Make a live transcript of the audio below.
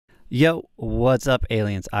Yo, what's up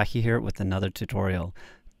aliens? AHEE here with another tutorial.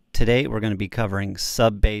 Today we're going to be covering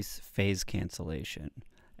Sub Bass Phase Cancellation.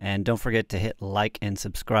 And don't forget to hit like and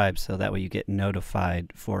subscribe so that way you get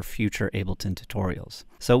notified for future Ableton tutorials.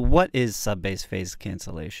 So what is Sub Bass Phase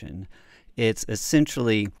Cancellation? It's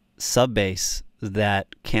essentially sub bass that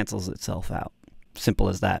cancels itself out. Simple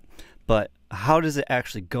as that. But how does it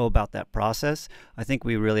actually go about that process? I think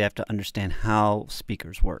we really have to understand how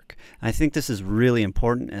speakers work. I think this is really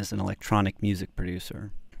important as an electronic music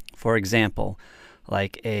producer. For example,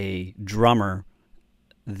 like a drummer,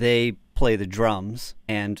 they play the drums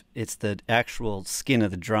and it's the actual skin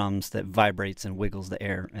of the drums that vibrates and wiggles the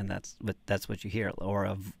air, and that's what you hear. Or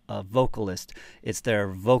a vocalist, it's their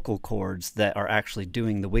vocal cords that are actually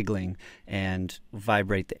doing the wiggling and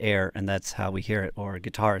vibrate the air, and that's how we hear it. Or a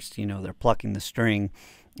guitarist, you know, they're plucking the string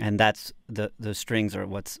and that's the strings are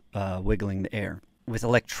what's wiggling the air. With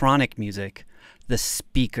electronic music, the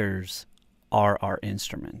speakers are our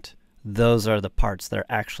instrument. Those are the parts that are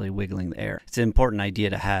actually wiggling the air. It's an important idea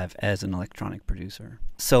to have as an electronic producer.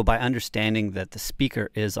 So by understanding that the speaker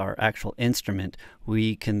is our actual instrument,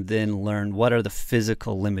 we can then learn what are the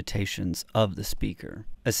physical limitations of the speaker.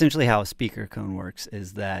 Essentially how a speaker cone works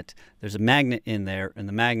is that there's a magnet in there, and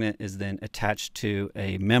the magnet is then attached to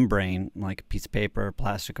a membrane, like a piece of paper,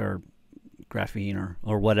 plastic, or graphene,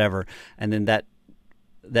 or whatever, and then that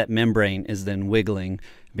membrane is then wiggling,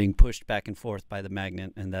 being pushed back and forth by the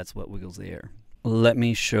magnet, and that's what wiggles the air. Let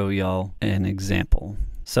me show y'all an example.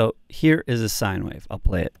 So here is a sine wave. I'll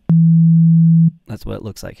play it. That's what it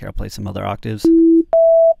looks like here. I'll play some other octaves.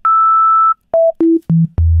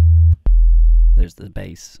 There's the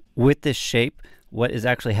bass. With this shape, what is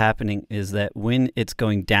actually happening is that when it's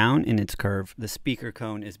going down in its curve, the speaker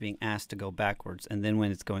cone is being asked to go backwards. And then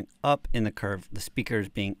when it's going up in the curve, the speaker is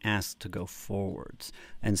being asked to go forwards.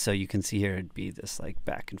 And so you can see here it'd be this like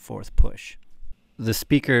back and forth push. The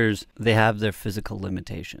speakers, they have their physical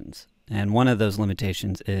limitations. And one of those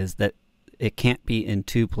limitations is that it can't be in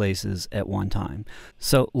two places at one time.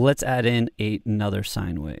 So let's add in another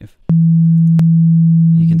sine wave.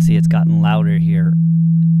 You can see it's gotten louder here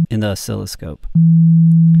in the oscilloscope.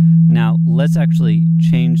 Now let's actually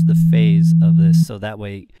change the phase of this so that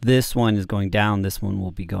way this one is going down, this one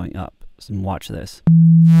will be going up. So watch this.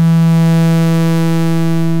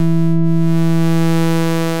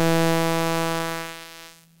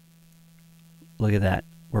 Look at that.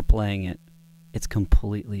 We're playing it. It's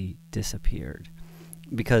completely disappeared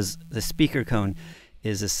because the speaker cone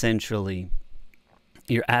is essentially,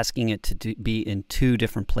 you're asking it to be in two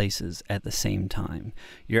different places at the same time.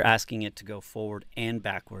 You're asking it to go forward and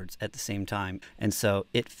backwards at the same time, and so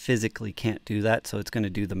it physically can't do that, so it's going to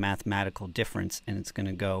do the mathematical difference and it's going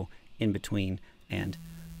to go in between, and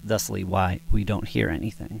thusly why we don't hear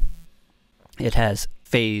anything. It has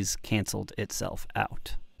phase canceled itself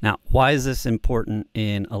out. Now, why is this important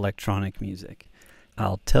in electronic music?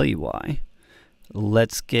 I'll tell you why.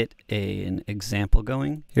 Let's get an example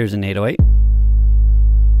going. Here's an 808.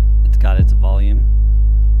 It's got its volume.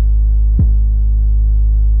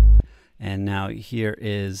 And now here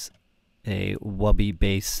is a wubby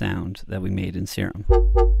bass sound that we made in Serum.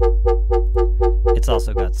 It's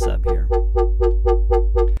also got sub here.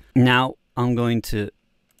 Now I'm going to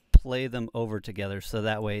play them over together so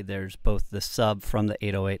that way there's both the sub from the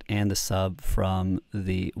 808 and the sub from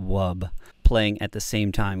the wub playing at the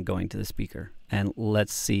same time going to the speaker. And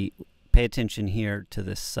let's see, pay attention here to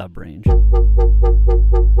this sub range.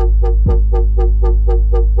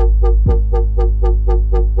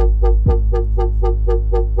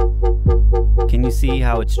 Can you see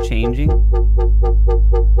how it's changing?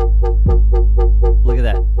 Look at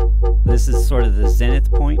that. This is sort of the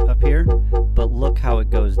zenith point up here, but look how it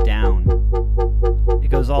goes down. It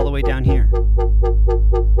goes all the way down here.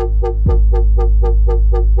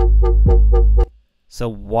 So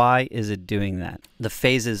why is it doing that? The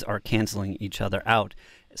phases are canceling each other out.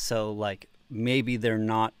 So like maybe they're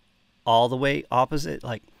not all the way opposite.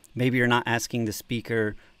 Like maybe you're not asking the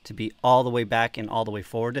speaker to be all the way back and all the way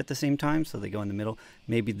forward at the same time, so they go in the middle.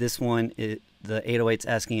 Maybe this one, the 808's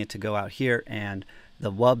asking it to go out here, and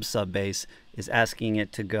the wub sub bass is asking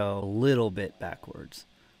it to go a little bit backwards.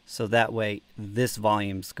 So that way this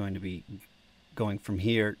volume's going to be going from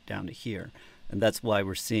here down to here. And that's why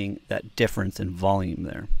we're seeing that difference in volume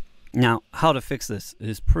there. Now, how to fix this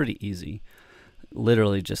is pretty easy.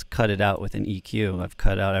 Literally just cut it out with an EQ. I've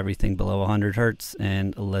cut out everything below 100 Hertz,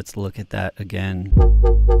 and let's look at that again.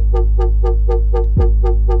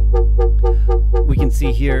 We can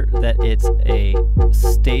see here that it's a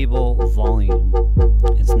stable volume.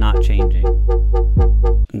 It's not changing.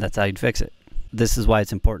 And that's how you'd fix it. this is why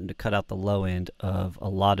it's important to cut out the low end of a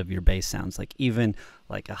lot of your bass sounds. Like even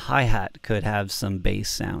like a hi-hat could have some bass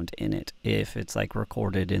sound in it if it's like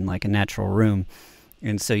recorded in like a natural room.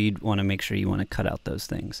 And so you'd want to make sure you want to cut out those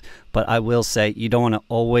things. But I will say you don't want to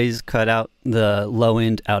always cut out the low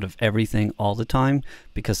end out of everything all the time,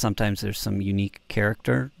 because sometimes there's some unique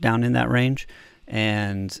character down in that range,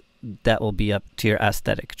 and that will be up to your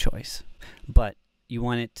aesthetic choice. But you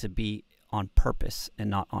want it to be on purpose and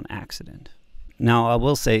not on accident. Now, I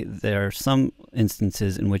will say there are some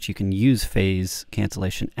instances in which you can use phase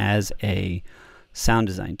cancellation as a sound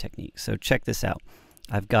design technique. So check this out.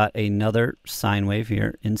 I've got another sine wave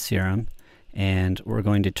here in Serum, and we're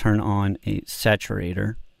going to turn on a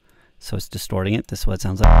saturator. So it's distorting it. This is what it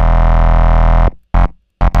sounds like.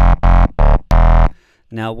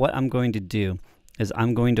 Now what I'm going to do is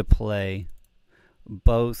I'm going to play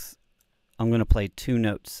both. I'm going to play two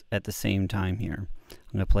notes at the same time here. I'm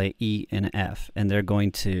going to play E and an F, and they're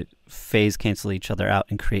going to phase cancel each other out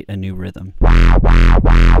and create a new rhythm.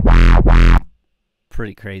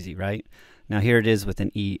 Pretty crazy, right? Now here it is with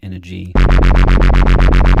an E and a G.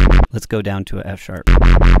 Let's go down to a F sharp.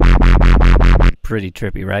 Pretty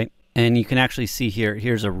trippy, right? And you can actually see here,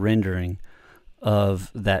 here's a rendering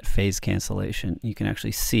of that phase cancellation. You can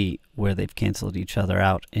actually see where they've canceled each other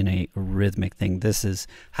out in a rhythmic thing. This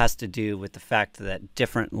has to do with the fact that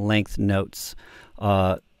different length notes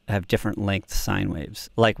have different length sine waves.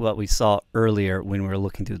 Like what we saw earlier when we were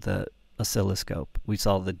looking through the oscilloscope. We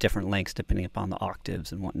saw the different lengths depending upon the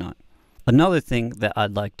octaves and whatnot. Another thing that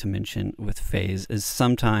I'd like to mention with phase is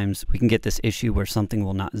sometimes we can get this issue where something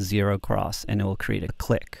will not zero cross and it will create a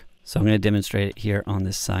click. So I'm going to demonstrate it here on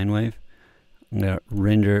this sine wave. I'm going to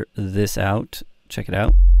render this out. Check it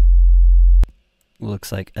out.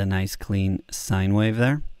 Looks like a nice clean sine wave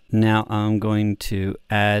there. Now I'm going to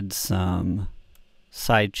add some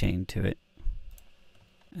sidechain to it.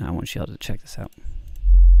 And I want you all to check this out.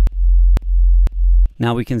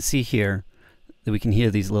 Now we can see here that we can hear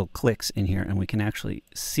these little clicks in here, and we can actually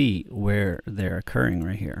see where they're occurring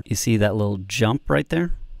right here. You see that little jump right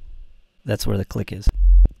there? That's where the click is.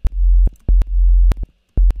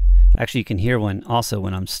 Actually, you can hear one also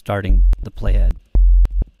when I'm starting the playhead,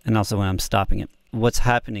 and also when I'm stopping it. What's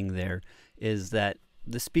happening there is that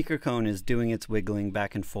the speaker cone is doing its wiggling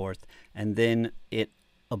back and forth, and then it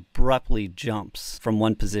abruptly jumps from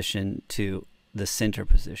one position to the center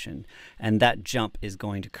position, and that jump is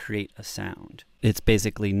going to create a sound. It's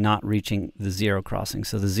basically not reaching the zero crossing.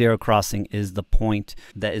 So the zero crossing is the point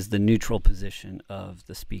that is the neutral position of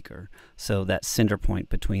the speaker. So that center point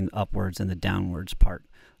between the upwards and the downwards part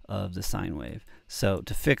of the sine wave. So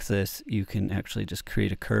to fix this, you can actually just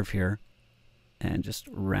create a curve here and just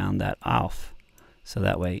round that off. So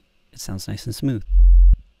that way it sounds nice and smooth.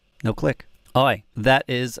 No click. Alright, that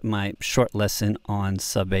is my short lesson on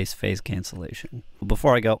Sub Bass Phase Cancellation.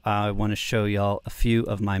 Before I go, I want to show y'all a few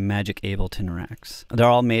of my Magic Ableton racks. They're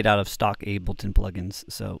all made out of stock Ableton plugins,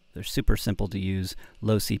 so they're super simple to use,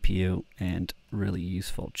 low CPU, and really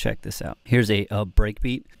useful. Check this out. Here's a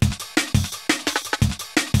breakbeat.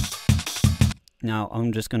 Now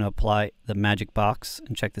I'm just going to apply the magic box,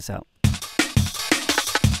 and check this out.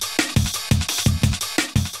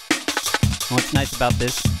 What's nice about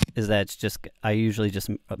this is that it's just, I usually just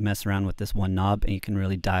mess around with this one knob, and you can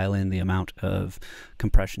really dial in the amount of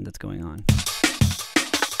compression that's going on.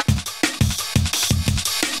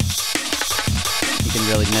 You can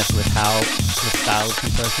really mess with the style of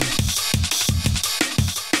compression.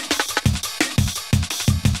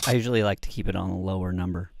 I usually like to keep it on a lower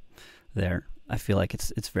number there. I feel like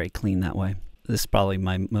it's very clean that way. This is probably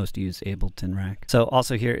my most used Ableton rack. So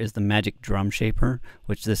also here is the Magic Drum Shaper,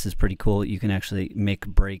 which this is pretty cool. You can actually make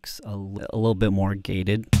breaks a little bit more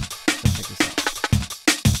gated. So check this out.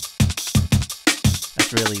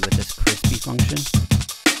 That's really with this crispy function.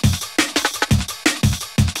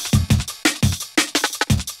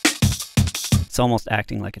 It's almost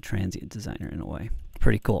acting like a transient designer in a way.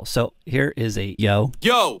 Pretty cool. So here is a yo.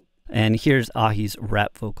 Yo! And here's AHEE's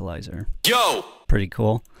rap vocalizer. Yo! Pretty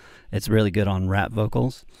cool. It's really good on rap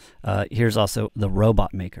vocals. Here's also the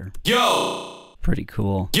Robot Maker. Yo! Pretty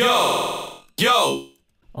cool. Yo! Yo!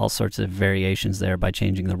 All sorts of variations there by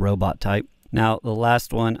changing the robot type. Now, the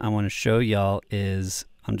last one I want to show y'all is,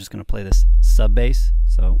 I'm just going to play this sub bass.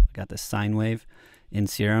 So I got this sine wave in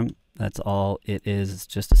Serum. That's all it is. It's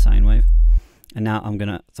just a sine wave. And now I'm going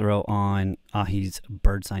to throw on AHEE's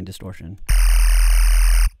bird sign distortion.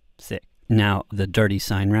 Sick. Now, the dirty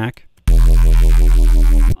sine rack.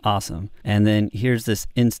 Awesome. And then here's this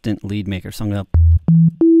instant lead maker. So I'm going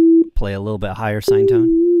to play a little bit higher sine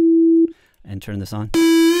tone and turn this on.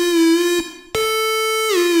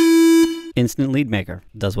 Instant lead maker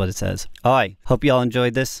does what it says. Alright, hope y'all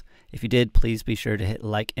enjoyed this. If you did, please be sure to hit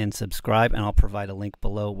like and subscribe, and I'll provide a link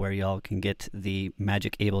below where y'all can get the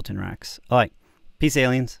Magic Ableton racks. Alright, peace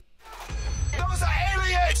aliens. Those are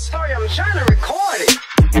aliens! Sorry, I'm trying to record it.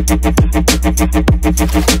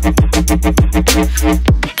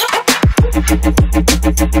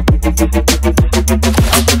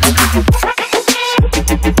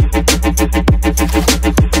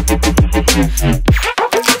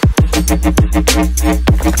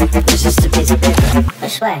 This is the piece of paper. I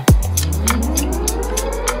swear.